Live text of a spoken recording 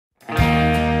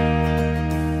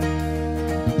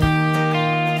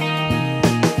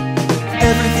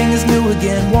is new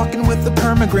again, walking with a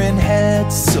permagrin,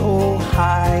 head so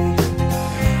high.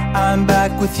 I'm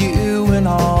back with you and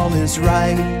all is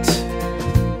right.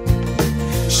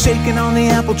 Shaking on the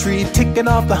apple tree, ticking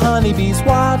off the honeybees,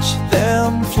 watch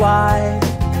them fly.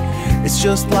 It's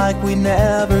just like we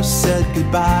never said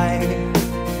goodbye.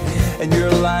 And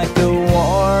you're like a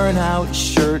worn out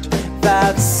shirt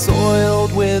that's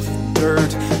soiled with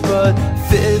dirt, but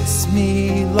fits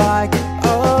me like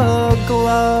a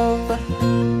glove.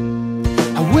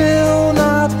 I will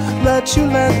not let you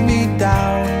let me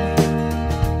down.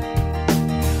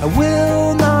 I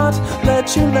will not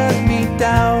let you let me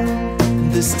down.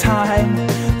 This time,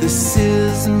 this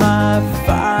is my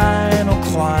final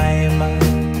climb.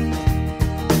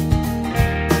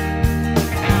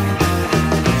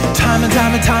 Time and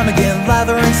time and time again,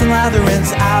 latherings and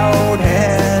latherings, out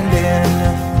and in.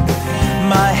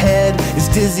 My head is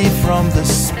dizzy from the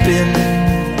spin.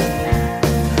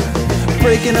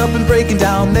 Breaking up and breaking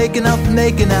down, making up and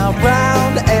making out,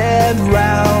 round and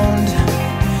round.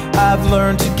 I've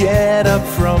learned to get up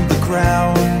from the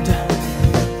ground.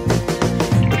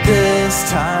 But this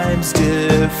time's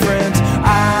different,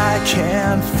 I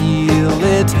can feel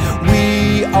it.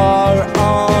 We are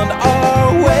on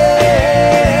our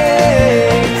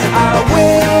way. I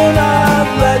will not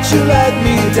let you let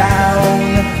me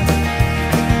down.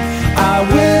 I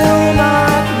will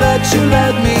not let you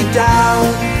let me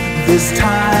down. This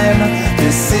time,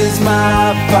 this is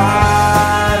my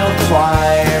final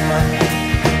climb.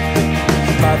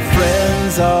 My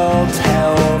friends all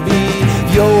tell me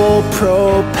you'll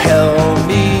propel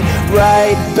me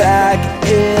right back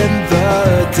in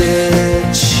the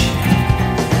ditch.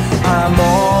 I'm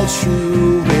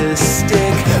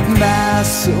altruistic,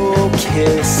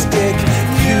 masochistic.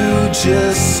 You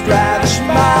just scratch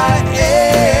my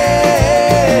itch.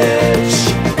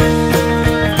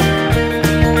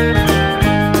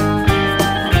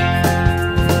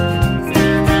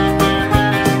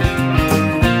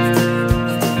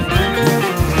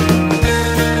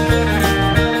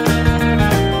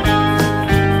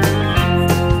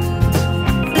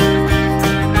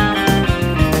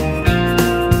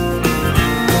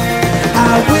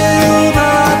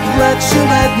 You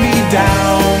let me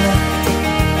down.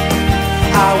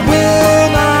 I will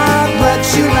not let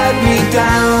you let me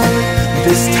down.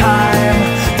 This time,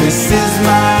 this is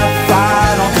my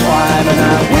final climb, and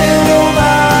I will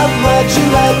not let you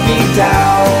let me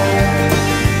down.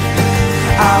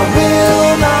 I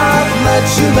will not let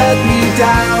you let me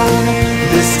down.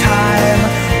 This time,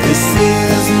 this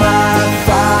is my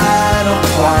final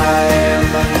climb.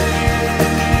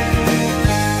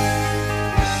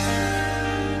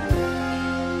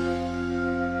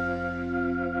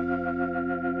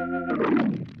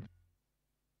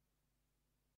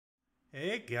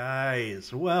 Hey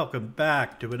guys, welcome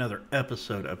back to another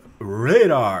episode of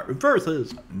Radar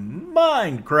vs.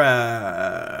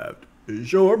 Minecraft.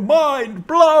 Is your mind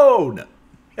blown?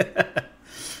 Here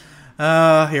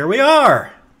we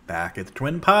are, back at the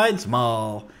Twin Pines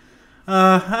Mall.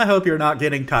 I hope you're not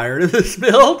getting tired of this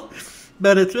build,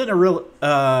 but it's been a real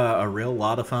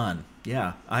lot of fun.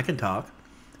 Yeah, I can talk.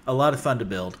 A lot of fun to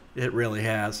build. It really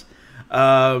has.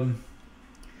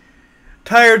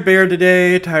 Tired bear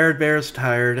today. Tired bear's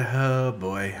tired. Oh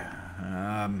boy.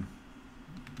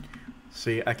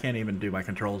 See, I can't even do my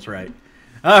controls right.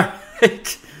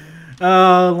 Alright.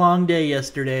 Long day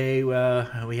yesterday.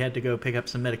 We had to go pick up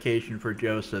some medication for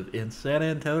Joseph in San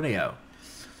Antonio.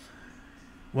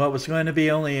 What was going to be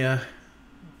only a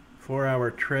 4-hour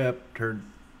trip turned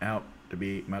out to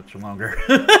be much longer.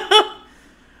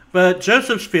 But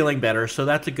Joseph's feeling better, so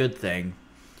that's a good thing.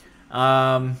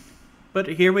 But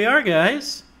here we are,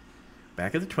 guys.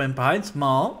 Back at the Twin Pines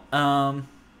Mall. I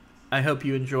hope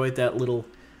you enjoyed that little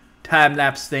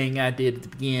time-lapse thing I did at the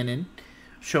beginning,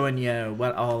 showing you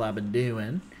what all I've been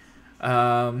doing.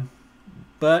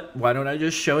 But why don't I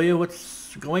just show you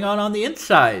what's going on the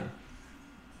inside?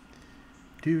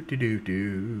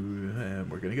 And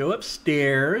we're going to go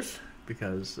upstairs,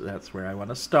 because that's where I want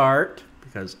to start,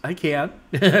 because I can.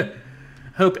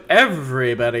 Hope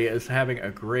everybody is having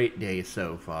a great day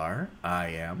so far. I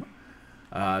am.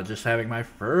 Just having my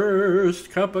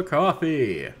first cup of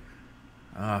coffee.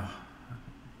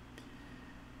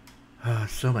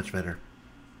 So much better.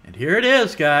 And here it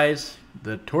is, guys.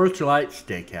 The Torchlight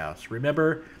Steakhouse.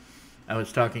 Remember, I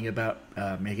was talking about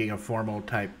making a formal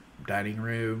type dining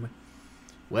room.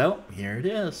 Well, here it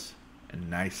is. A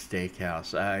nice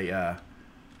steakhouse. I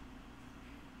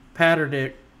patterned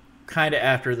it kind of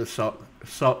after the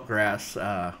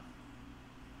Saltgrass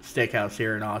steakhouse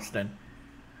here in Austin.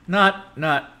 Not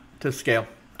to scale,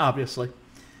 obviously,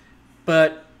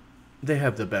 but They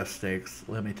have the best steaks,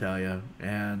 let me tell you.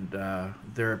 And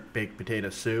their baked potato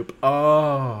soup.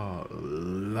 Oh,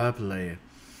 lovely.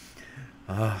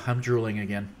 I'm drooling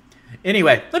again.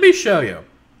 Anyway, let me show you.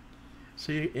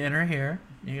 So you enter here.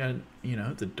 You got, you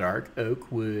know, the dark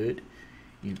oak wood.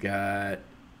 You've got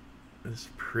this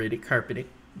pretty carpeting,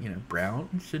 you know,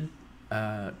 browns and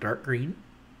dark green.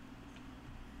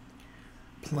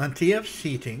 Plenty of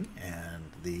seating and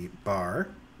the bar.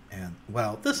 And,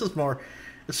 well, this is more,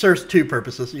 it serves two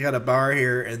purposes. You got a bar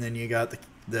here, and then you got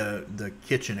the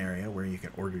kitchen area where you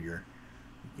can order your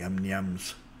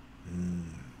yum-yums.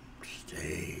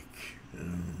 Steak.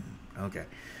 Okay.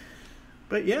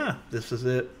 But yeah, this is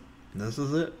it. This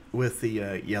is it with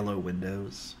the yellow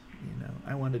windows. You know,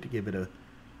 I wanted to give it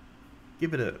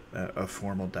a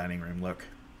formal dining room look,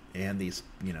 and these,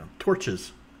 you know,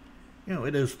 torches. You know,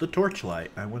 it is the torchlight.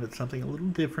 I wanted something a little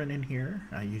different in here.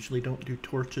 I usually don't do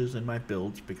torches in my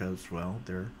builds because, well,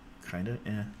 they're kind of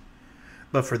eh.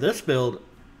 But for this build,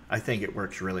 I think it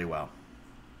works really well.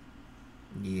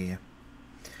 Yeah.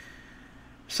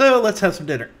 So let's have some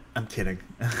dinner. I'm kidding.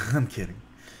 I'm kidding.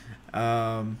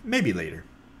 Maybe later.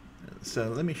 So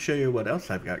let me show you what else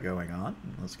I've got going on.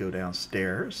 Let's go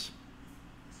downstairs.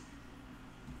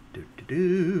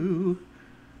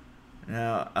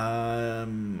 Now,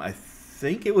 I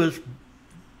think it was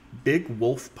Big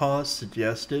Wolf Paw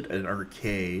suggested an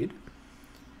arcade.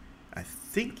 I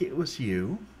think it was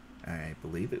you. I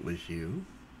believe it was you.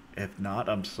 If not,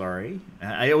 I'm sorry.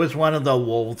 It was one of the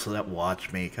wolves that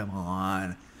watched me. Come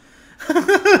on.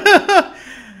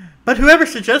 But whoever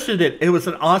suggested it, it was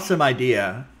an awesome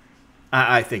idea.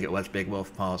 I think it was Big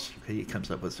Wolf Paws. He comes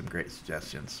up with some great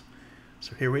suggestions.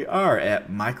 So here we are at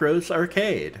Micro's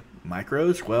Arcade.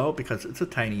 Micro's, well, because it's a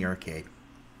tiny arcade.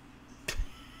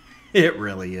 It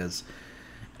really is.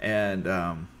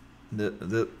 And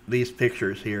these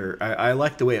pictures here, I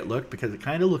like the way it looked because it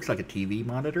kind of looks like a TV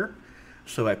monitor.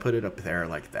 So I put it up there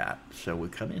like that. So we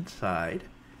come inside.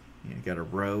 You got a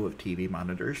row of TV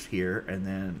monitors here, and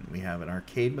then we have an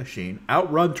arcade machine.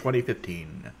 Outrun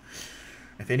 2015.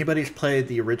 If anybody's played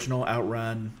the original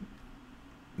Outrun,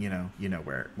 you know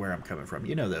where I'm coming from.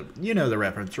 You know the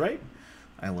reference, right?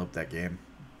 I love that game.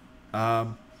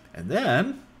 And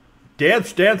then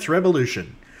Dance Dance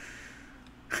Revolution.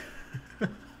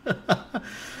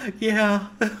 Yeah,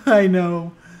 I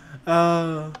know.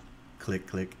 Click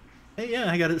click. Hey,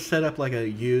 yeah, I got it set up like a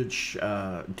huge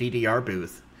DDR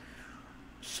booth.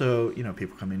 So, you know,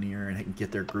 people come in here and they can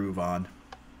get their groove on.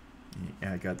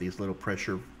 I got these little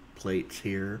pressure plates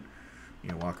here. You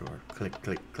know, walk over. Click,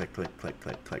 click, click, click, click,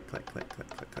 click, click, click, click, click,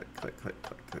 click, click, click, click,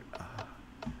 click, click.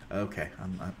 Okay,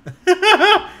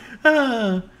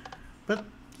 but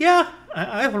yeah,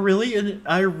 I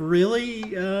really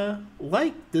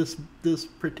like this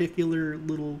particular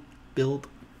little build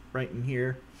right in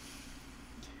here.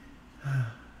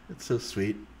 It's so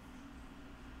sweet.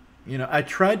 You know, I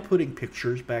tried putting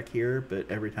pictures back here, but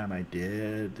every time I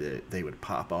did, they would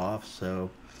pop off.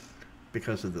 So,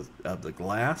 because of the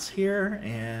glass here,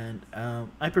 and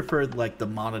I preferred like the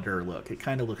monitor look. It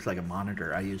kind of looks like a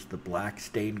monitor. I used the black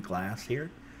stained glass here,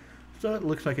 so it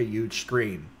looks like a huge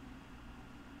screen.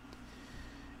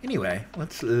 Anyway,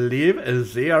 let's leave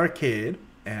the arcade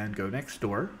and go next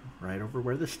door, right over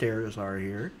where the stairs are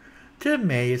here, to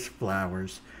May's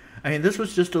Flowers. I mean, this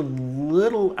was just a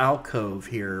little alcove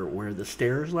here where the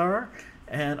stairs are,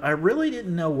 and I really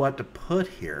didn't know what to put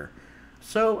here.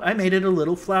 So I made it a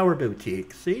little flower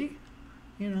boutique. See?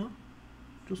 You know,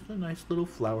 just a nice little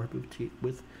flower boutique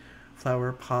with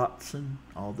flower pots and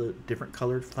all the different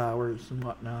colored flowers and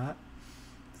whatnot.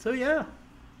 So yeah.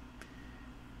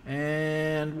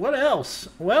 And what else?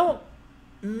 Well,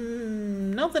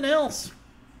 nothing else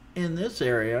in this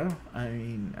area. I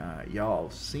mean, y'all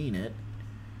seen it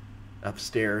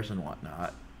upstairs and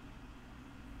whatnot.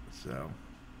 So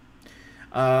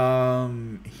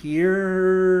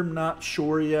here, I'm not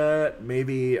sure yet.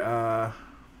 Maybe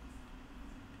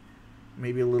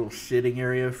maybe a little sitting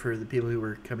area for the people who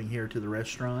are coming here to the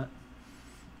restaurant.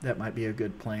 That might be a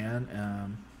good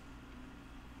plan.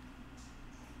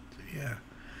 So yeah,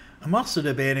 I'm also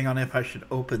debating on if I should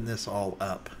open this all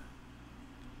up.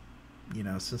 You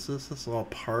know, since this is all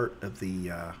part of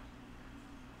the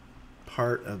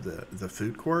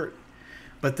food court.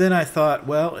 But then I thought,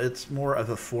 well, it's more of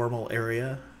a formal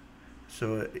area,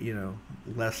 so you know,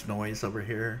 less noise over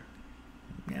here.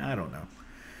 Yeah, I don't know.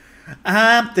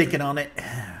 I'm thinking on it.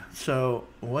 So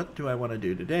what do I want to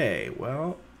do today?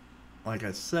 Well, like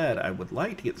I said, I would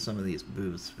like to get some of these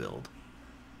booths filled,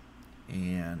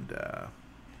 and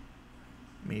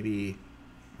maybe,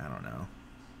 I don't know,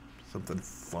 something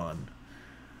fun.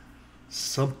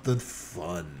 Something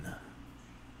fun.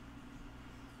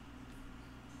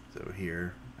 So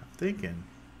here, I'm thinking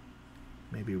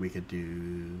maybe we could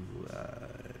do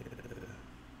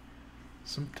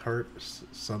some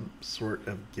sort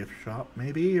of gift shop,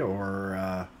 maybe,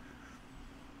 or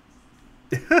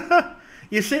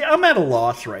you see, I'm at a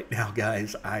loss right now,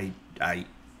 guys. I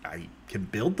can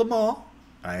build them all.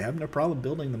 I have no problem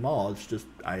building them all. It's just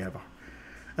I have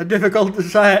a difficult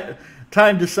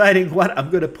time deciding what I'm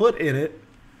going to put in it.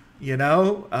 You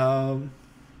know.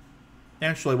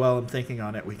 Actually, while I'm thinking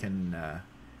on it, we can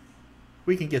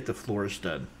get the floors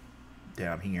done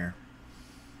down here.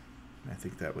 I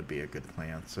think that would be a good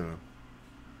plan. So,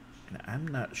 and I'm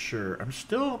not sure. I'm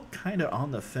still kind of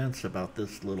on the fence about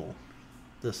this little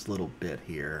bit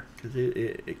here, because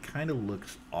it kind of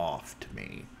looks off to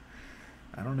me.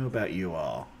 I don't know about you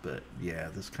all, but yeah,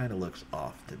 this kind of looks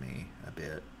off to me a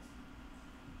bit.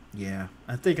 Yeah,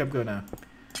 I think I'm gonna.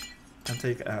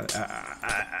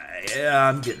 Yeah,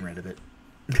 I'm getting rid of it.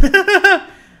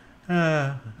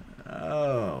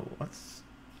 Oh, what's?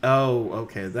 Oh,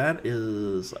 okay. That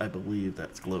is, I believe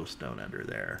that's glowstone under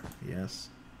there. Yes.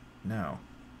 No.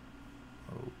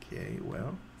 Okay.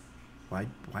 Well,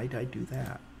 why'd I do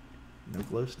that? No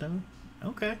glowstone?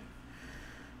 Okay.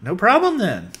 No problem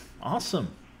then.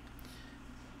 Awesome.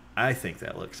 I think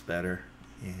that looks better.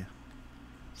 Yeah.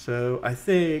 So I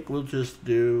think we'll just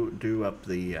do up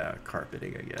the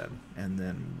carpeting again, and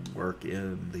then work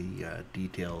in the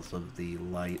details of the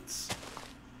lights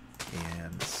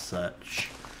and such.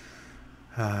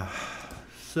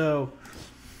 So,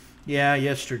 yeah,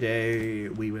 yesterday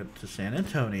we went to San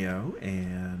Antonio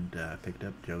and picked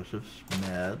up Joseph's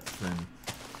meds and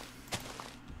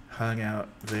hung out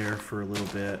there for a little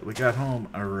bit. We got home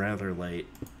rather late,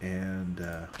 and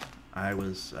I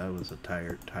was a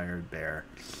tired bear.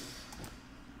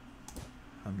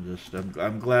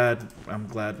 I'm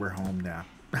glad we're home now.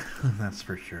 That's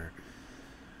for sure.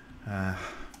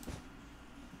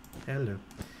 Hello.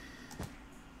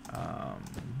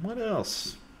 What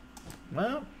else?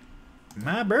 Well,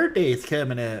 my birthday's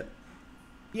coming up.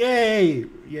 Yay!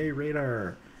 Yay,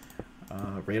 Radar.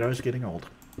 Radar's getting old.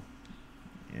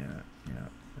 Yeah.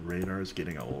 Radar's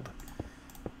getting old.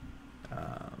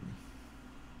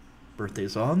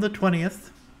 Birthday's on the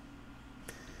 20th.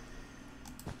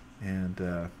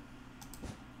 And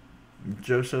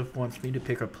Joseph wants me to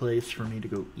pick a place for me to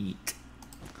go eat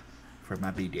for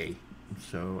my B-Day.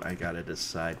 So I gotta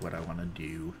decide what I want to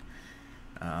do.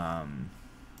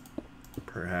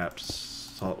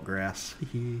 Perhaps saltgrass.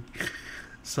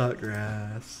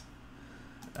 Saltgrass.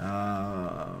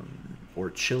 Or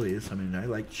Chili's. I mean, I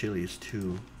like Chili's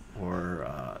too.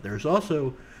 Or there's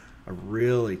also a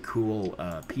really cool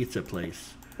pizza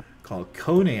place called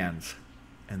Conan's,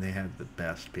 and they have the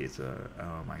best pizza.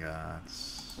 Oh my god,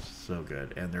 it's so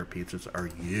good. And their pizzas are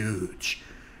huge.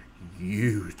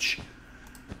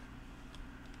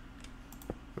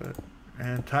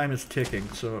 And time is ticking,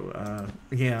 so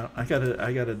yeah, I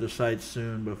gotta decide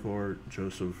soon before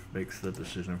Joseph makes the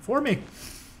decision for me.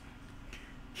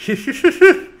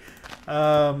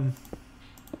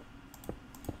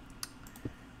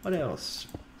 What else?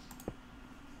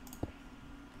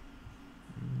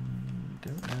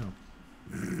 Don't know.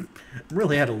 I'm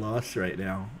really at a loss right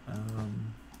now.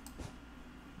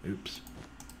 Oops.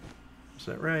 Is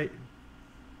that right?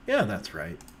 Yeah, that's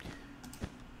right.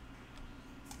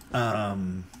 So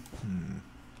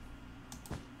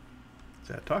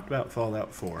I talked about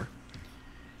Fallout 4.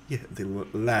 Yeah, the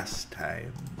last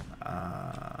time.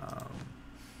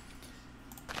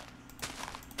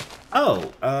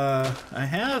 I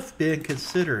have been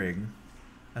considering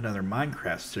another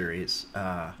Minecraft series,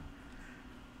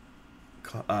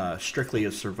 strictly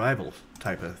a survival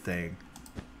type of thing,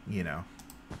 you know.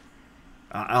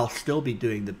 I'll still be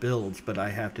doing the builds, but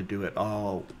I have to do it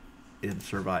all in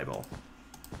survival.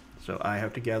 So I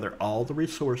have to gather all the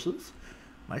resources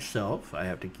myself. I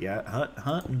have to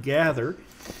hunt and gather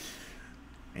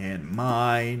and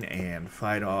mine and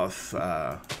fight off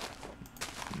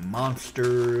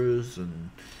monsters and,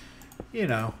 you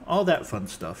know, all that fun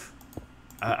stuff.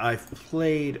 I've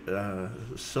played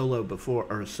solo before,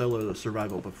 or solo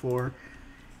survival before,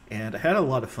 and I had a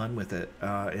lot of fun with it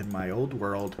in my old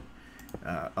world,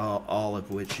 all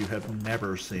of which you have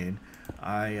never seen.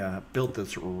 I built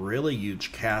this really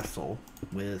huge castle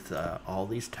with all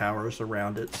these towers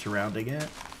around it, surrounding it,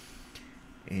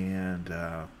 and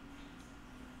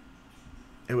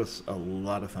it was a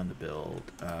lot of fun to build.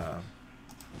 I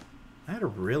had a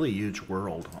really huge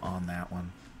world on that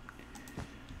one,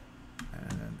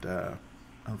 and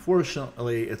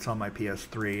unfortunately it's on my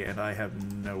PS3 and I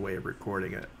have no way of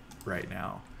recording it right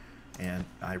now. And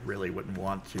I really wouldn't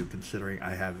want to, considering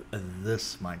I have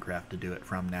this Minecraft to do it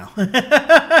from now.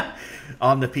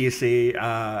 On the PC,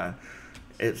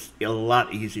 it's a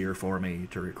lot easier for me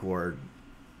to record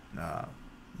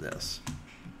this.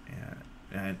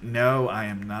 And no, I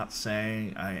am not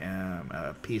saying I am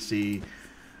a PC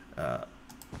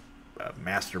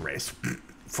master race.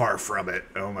 Far from it.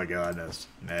 Oh my goodness.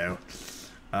 No.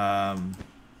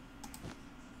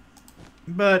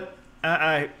 But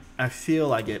I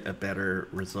feel I get a better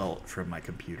result from my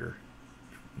computer,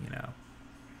 you know.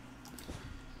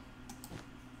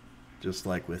 Just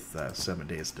like with 7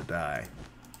 Days to Die.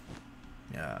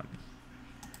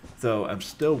 Though I'm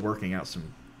still working out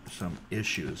some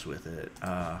issues with it.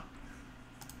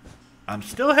 I'm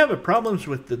still having problems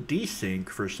with the desync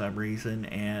for some reason,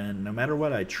 and no matter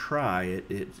what I try,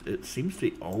 it seems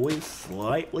to be always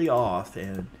slightly off,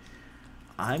 and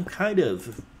I'm kind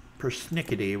of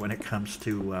persnickety when it comes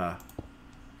to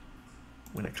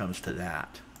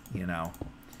that, you know.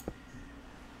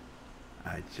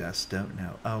 I just don't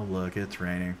know. Oh, look, it's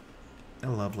raining. A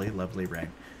lovely, lovely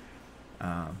rain.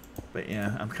 But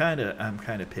yeah, I'm kind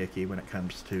of picky when it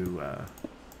comes to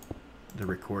the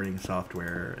recording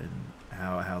software and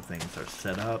how things are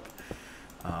set up.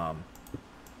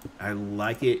 I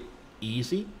like it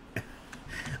easy.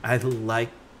 I like,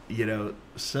 you know,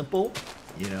 simple.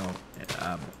 You know,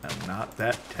 I'm not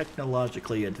that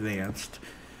technologically advanced,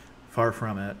 far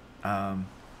from it.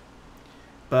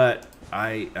 But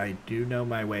I do know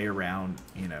my way around,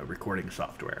 you know, recording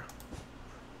software.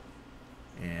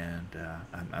 And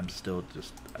I'm still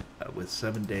just, with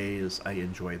 7 Days, I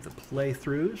enjoy the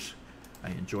playthroughs. I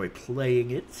enjoy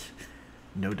playing it.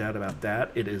 No doubt about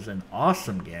that. It is an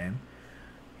awesome game.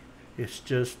 It's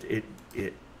just, it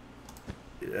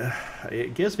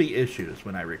gives me issues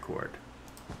when I record.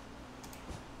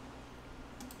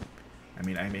 I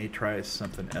mean, I may try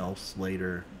something else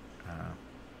later,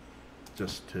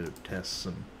 just to test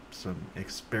some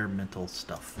experimental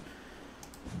stuff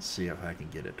and see if I can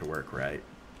get it to work right.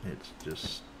 It's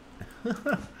just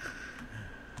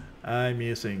I am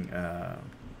using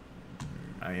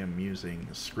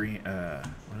screen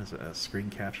what is it, a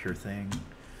screen capture thing.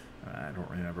 I don't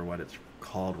remember what it's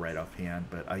called right offhand,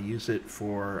 but I use it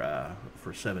for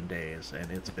 7 days, and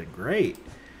it's been great.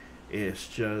 It's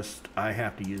just I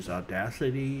have to use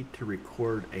Audacity to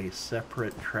record a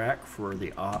separate track for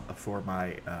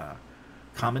my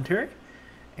commentary,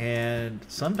 and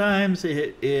sometimes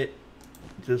it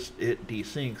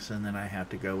desyncs, and then I have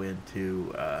to go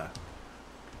into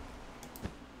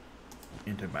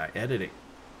my editing.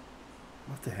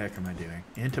 What the heck am I doing?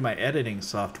 Into my editing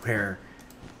software,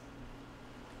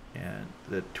 and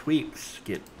the tweaks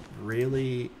get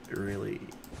really, really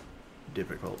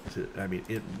difficult to, I mean,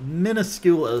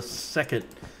 minuscule a second,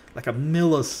 like a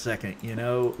millisecond, you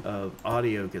know, of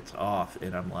audio gets off,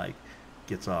 and I'm like,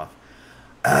 gets off.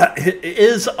 It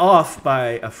is off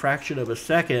by a fraction of a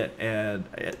second, and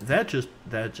that just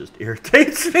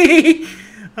irritates me.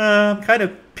 I'm kind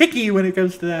of picky when it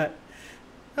comes to that.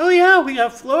 Oh yeah, we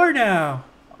got floor now.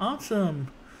 Awesome.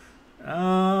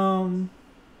 I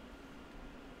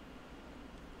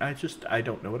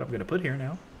don't know what I'm going to put here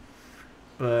now.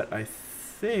 But I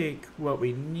think what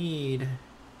we need,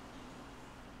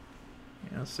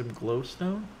 you know, some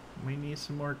glowstone. We need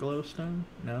some more glowstone?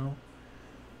 No?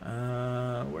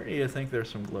 Where do you think there's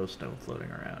some glowstone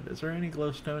floating around? Is there any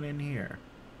glowstone in here?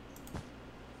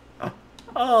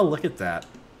 Oh, look at that.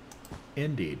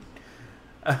 Indeed.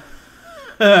 And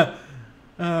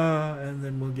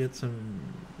then we'll get some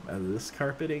of this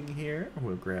carpeting here.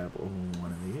 We'll grab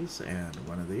one of these and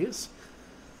one of these.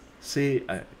 See,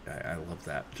 I love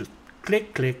that. Just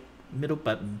click, click, middle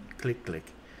button, click,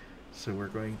 click. So we're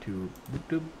going to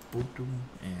boom,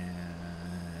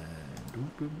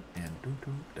 and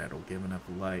that'll give enough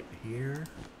light here.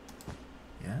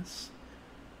 Yes.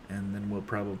 And then we'll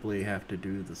probably have to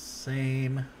do the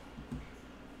same.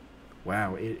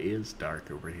 Wow, it is dark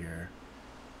over here.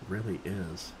 It really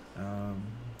is.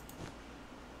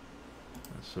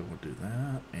 So we'll do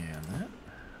that and that.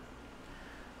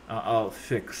 I'll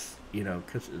fix, you know,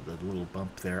 because of the little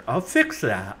bump there. I'll fix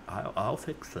that. I'll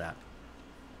fix that.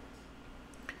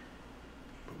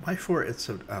 But why for it's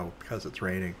so? Oh, because it's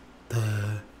raining.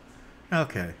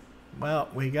 Okay. Well,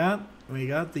 we got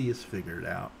these figured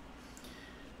out.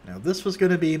 Now this was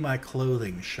going to be my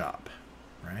clothing shop,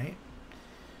 right?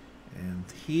 And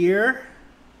here,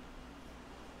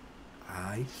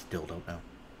 I still don't know.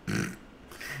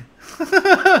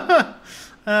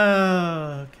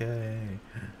 Okay.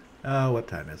 Oh, what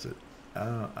time is it?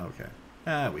 Oh, okay.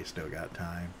 We still got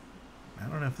time. I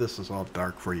don't know if this is all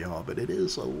dark for y'all, but it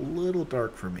is a little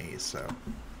dark for me, so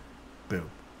Boom.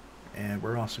 And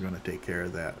we're also going to take care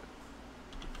of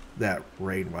that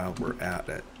rain while we're at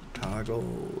it.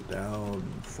 Toggle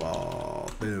downfall.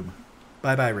 Boom.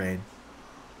 Bye-bye, rain.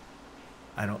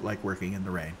 I don't like working in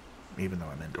the rain, even though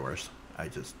I'm indoors.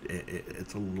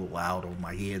 It's a little loud on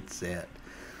my headset.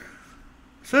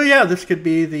 So yeah, this could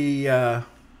be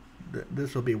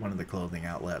this will be one of the clothing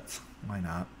outlets. Why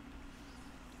not?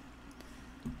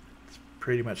 It's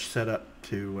pretty much set up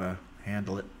to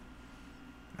handle it.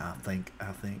 I think.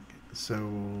 So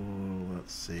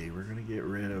let's see. We're gonna get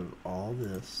rid of all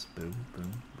this. Boom,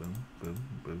 boom, boom, boom,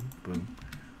 boom, boom,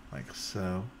 like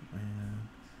so. And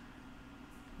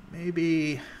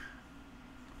maybe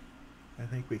I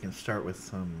think we can start with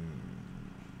some.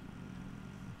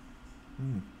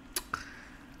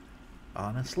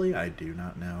 Honestly, I do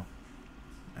not know.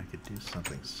 I could do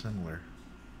something similar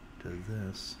to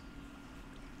this.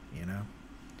 You know,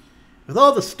 with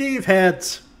all the Steve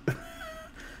heads.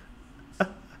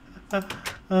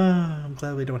 I'm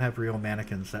glad we don't have real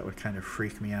mannequins. That would kind of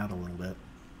freak me out a little bit.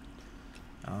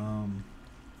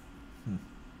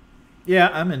 Yeah,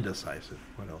 I'm indecisive.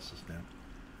 What else is new?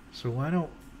 So why don't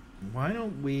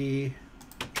we?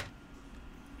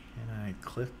 Can I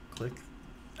click?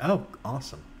 Oh,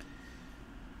 awesome.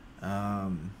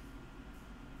 How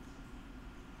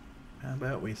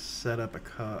about we set up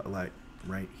a like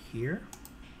right here,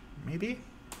 maybe?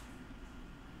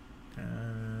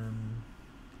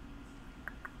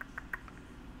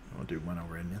 We'll do one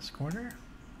over in this corner.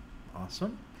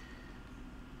 Awesome.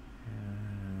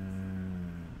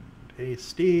 And hey,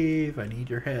 Steve, I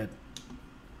need your head.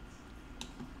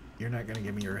 You're not going to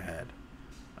give me your head.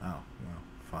 Oh, well,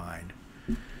 fine.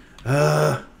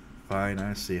 Fine,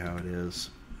 I see how it is.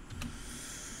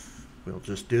 We'll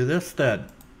just do this then.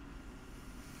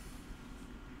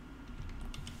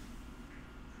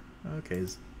 Okay.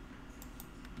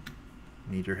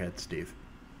 Need your head, Steve.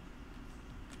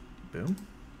 Boom.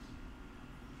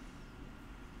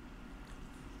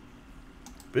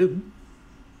 Boom.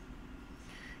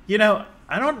 You know,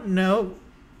 I don't know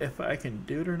if I can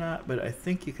do it or not, but I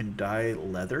think you can dye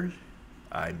leather.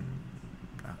 I'm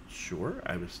not sure.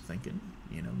 I was thinking,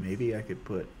 you know, maybe I could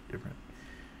put different.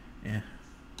 Yeah.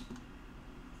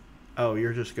 Oh,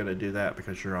 you're just gonna do that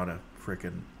because you're on a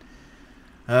frickin'.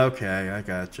 Okay, I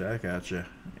gotcha.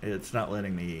 It's not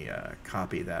letting me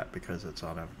copy that because it's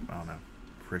on a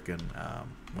frickin'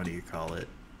 what do you call it?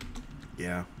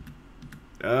 Yeah.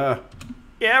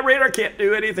 Yeah, Radar can't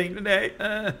do anything today.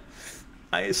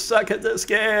 I suck at this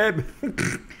game.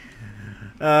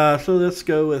 So let's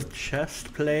go with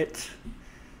chest plate,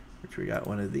 which we got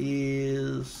one of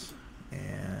these,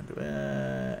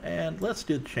 and let's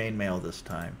do chainmail this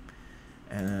time.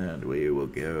 And we will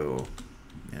go,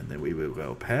 and then we will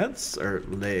go pants or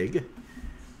leg.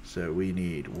 So we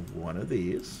need one of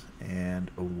these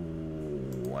and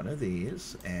one of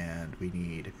these, and we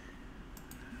need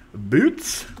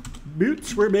boots.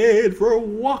 Boots were made for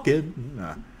walking.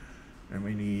 And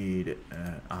we need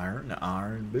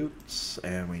iron boots,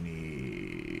 and we need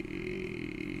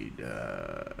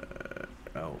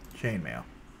chainmail.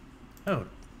 Oh,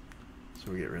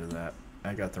 so we get rid of that.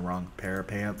 I got the wrong pair of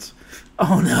pants.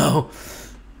 Oh no!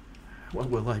 What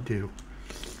will I do?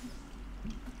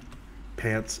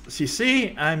 Pants. So you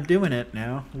see, I'm doing it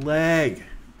now. Leg.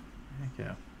 There you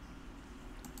go.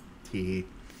 Tee.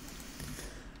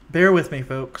 Bear with me,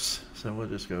 folks. So we'll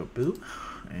just go boop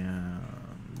and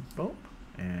boop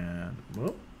and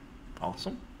boop.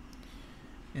 Awesome.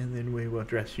 And then we will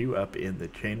dress you up in the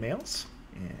chainmails.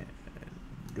 And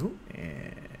go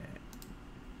and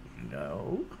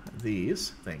no,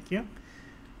 these. Thank you.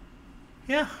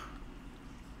 Yeah.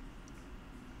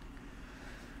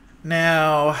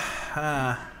 Now,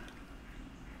 I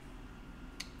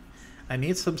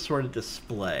need some sort of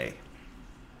display.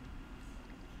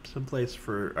 Someplace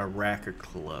for a rack of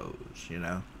clothes, you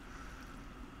know?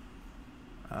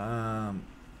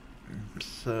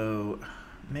 So,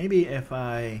 maybe if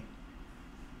I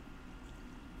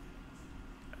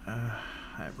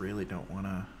really don't want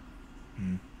to...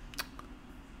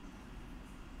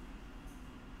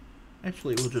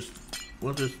 Actually,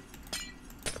 we'll just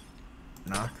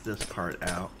knock this part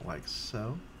out like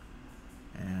so,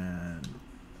 and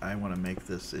I want to make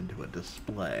this into a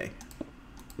display,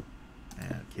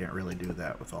 and can't really do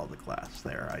that with all the glass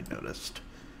there, I noticed.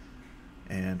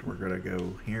 And we're gonna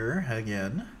go here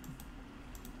again.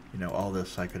 You know, all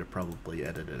this I could have probably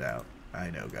edited out. I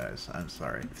know, guys, I'm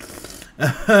sorry.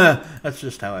 That's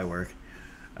just how I work.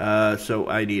 So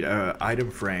I need item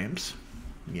frames,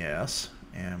 yes,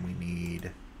 and we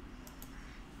need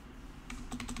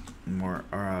more,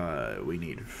 we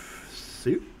need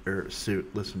suit?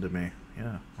 Suit, listen to me.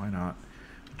 Yeah, why not?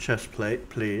 Chest plate,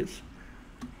 please.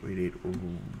 We need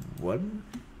one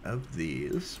of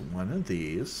these,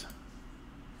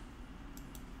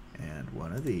 and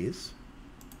one of these,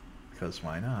 because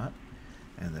why not?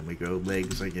 And then we go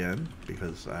legs again,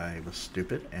 because I was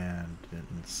stupid and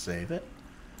didn't save it.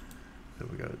 So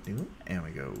we go new, and we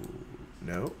go,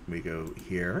 no, we go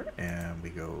here, and we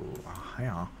go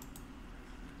here.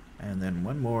 And then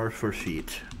one more for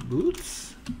feet.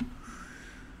 Boots.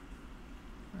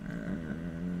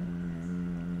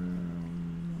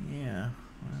 Yeah.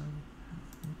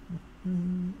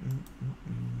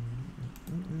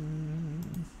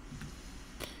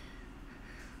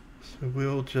 So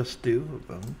we'll just do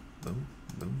boom, boom,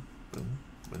 boom, boom,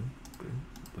 boom, boom,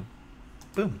 boom,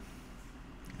 boom.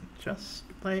 And just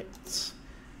plates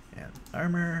and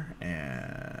armor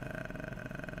and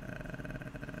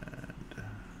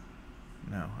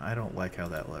no, I don't like how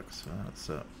that looks.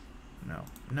 So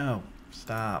no,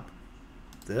 stop.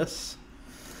 This,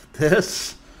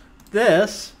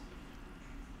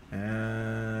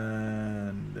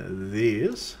 and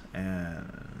these, and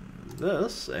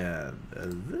this, and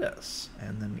this,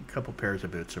 and then a couple pairs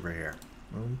of boots over here.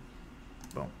 Boom,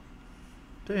 boom.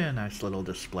 A nice little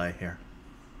display here.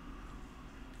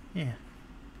 Yeah.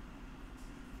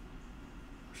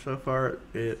 So far,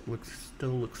 it still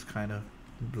looks kind of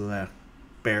blah,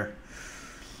 bare,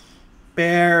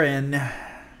 and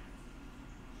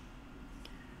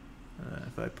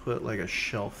if I put like a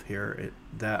shelf here,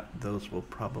 those will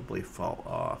probably fall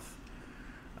off.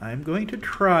 I'm going to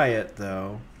try it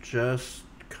though, just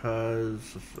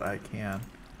because I can.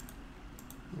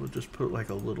 We'll just put like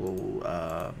a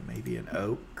little, maybe an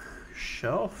oak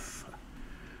shelf.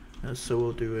 So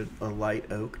we'll do a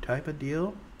light oak type of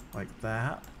deal, like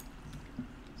that.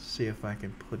 See if I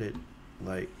can put it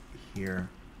like here.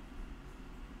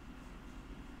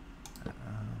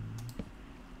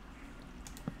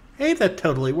 Hey, that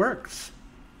totally works.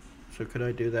 So could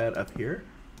I do that up here?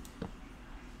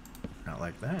 Not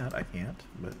like that, I can't,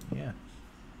 but yeah.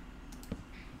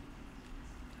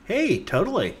 Hey,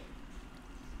 totally.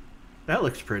 That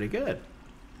looks pretty good.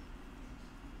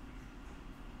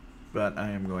 But I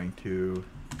am going to,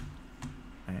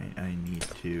 I need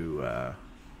to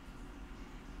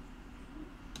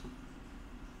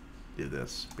do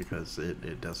this because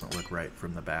it doesn't look right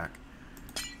from the back.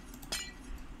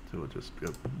 So we'll just go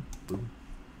boom, boom,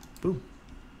 boom.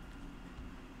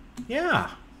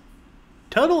 Yeah,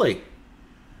 totally.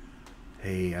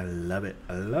 Hey, I love it.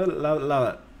 I love it, love it,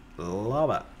 love it, love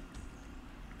it.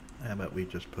 How about we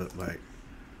just put like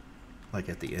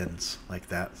at the ends, like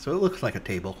that. So it looks like a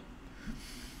table.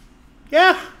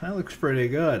 Yeah, that looks pretty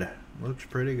good. Looks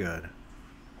pretty good.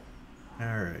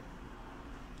 All right.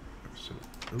 So,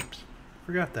 oops,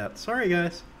 forgot that. Sorry,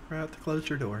 guys. Forgot to close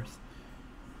your doors.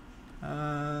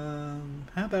 How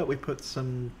about we put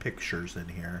some pictures in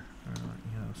here? You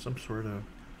know, some sort of,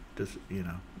 just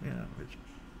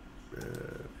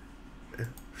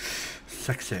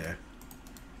sexy.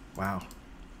 Wow.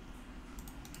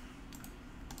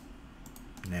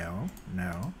 No.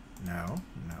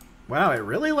 Wow, it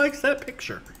really likes that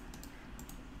picture.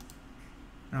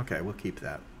 Okay, we'll keep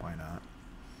that. Why not?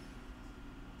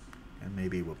 And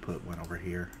maybe we'll put one over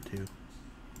here too.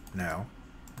 No.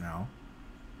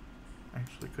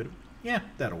 Actually, could have. Yeah,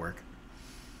 that'll work.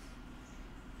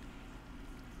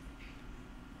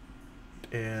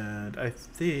 And I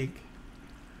think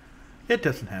it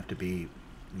doesn't have to be,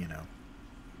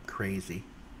 crazy.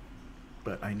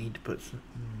 But I need to put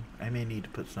I may need to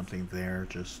put something there,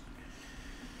 just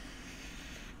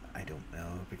I don't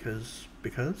know, because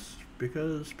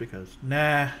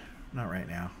nah, not right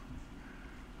now.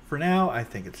 For now, I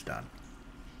think it's done.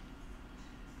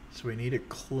 So we need a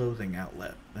clothing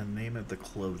outlet, the name of the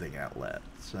clothing outlet.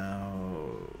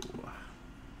 So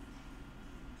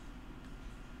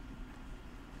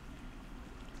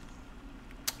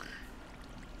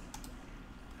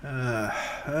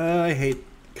I hate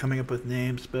coming up with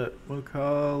names, but we'll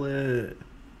call it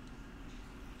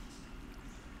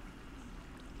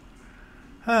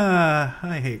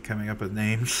I hate coming up with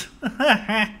names.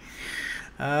 Yeah,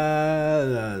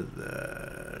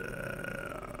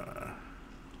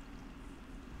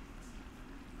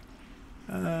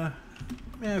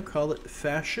 I'll call it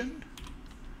fashion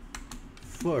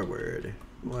forward.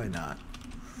 Why not?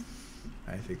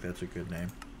 I think that's a good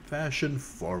name. Fashion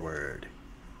forward.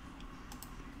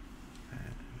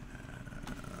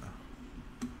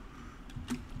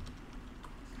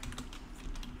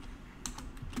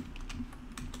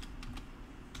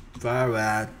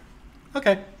 Forward.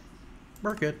 Okay,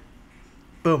 we're good.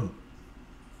 Boom.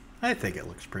 I think it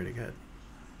looks pretty good.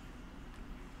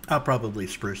 I'll probably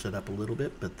spruce it up a little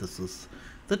bit, but this is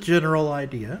the general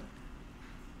idea.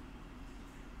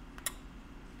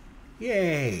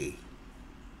 Yay!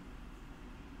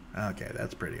 Okay,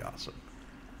 that's pretty awesome.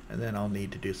 And then I'll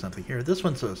need to do something here. This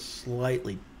one's a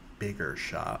slightly bigger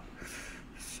shop.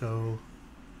 So,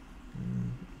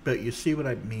 but you see what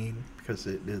I mean? Because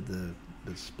the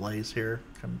displays here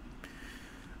come.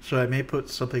 So I may put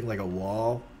something like a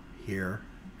wall here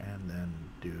and then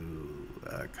do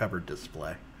a covered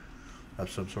display of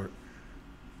some sort.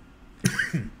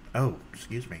 Oh,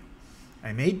 excuse me.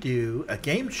 I may do a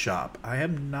game shop. I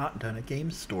have not done a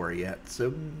game store yet,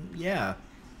 so yeah.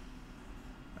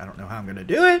 I don't know how I'm going to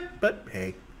do it, but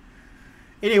hey.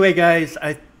 Anyway, guys,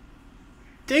 I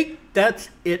think that's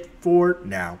it for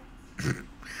now.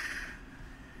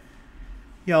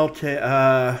 Y'all,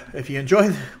 if you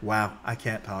enjoy... Wow, I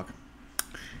can't talk.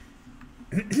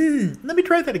 Let me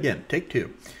try that again. Take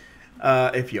two.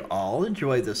 If you all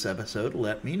enjoyed this episode,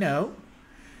 let me know.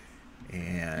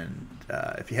 And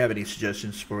if you have any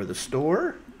suggestions for the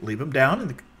store, leave them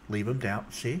down.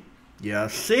 See? Yeah,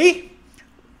 see?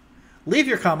 Leave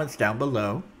your comments down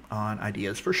below on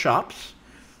ideas for shops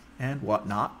and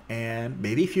whatnot, and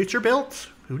maybe future builds.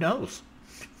 Who knows?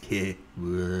 Till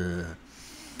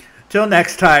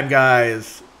next time,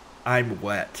 guys. I'm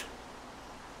wet.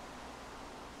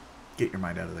 Get your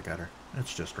mind out of the gutter.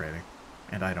 It's just raining,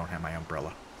 and I don't have my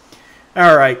umbrella.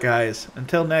 All right, guys.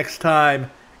 Until next time,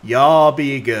 y'all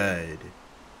be good.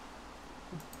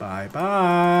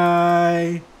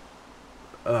 Bye-bye.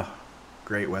 Ugh,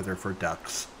 great weather for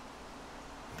ducks.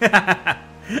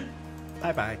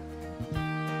 Bye-bye.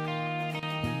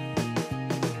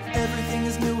 Everything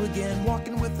is new again,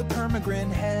 walking with the permagrin,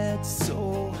 head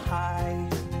so high.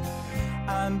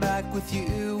 I'm back with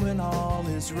you and all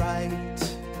is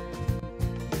right.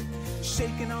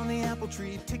 Shaking on the apple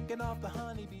tree, ticking off the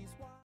honeybees.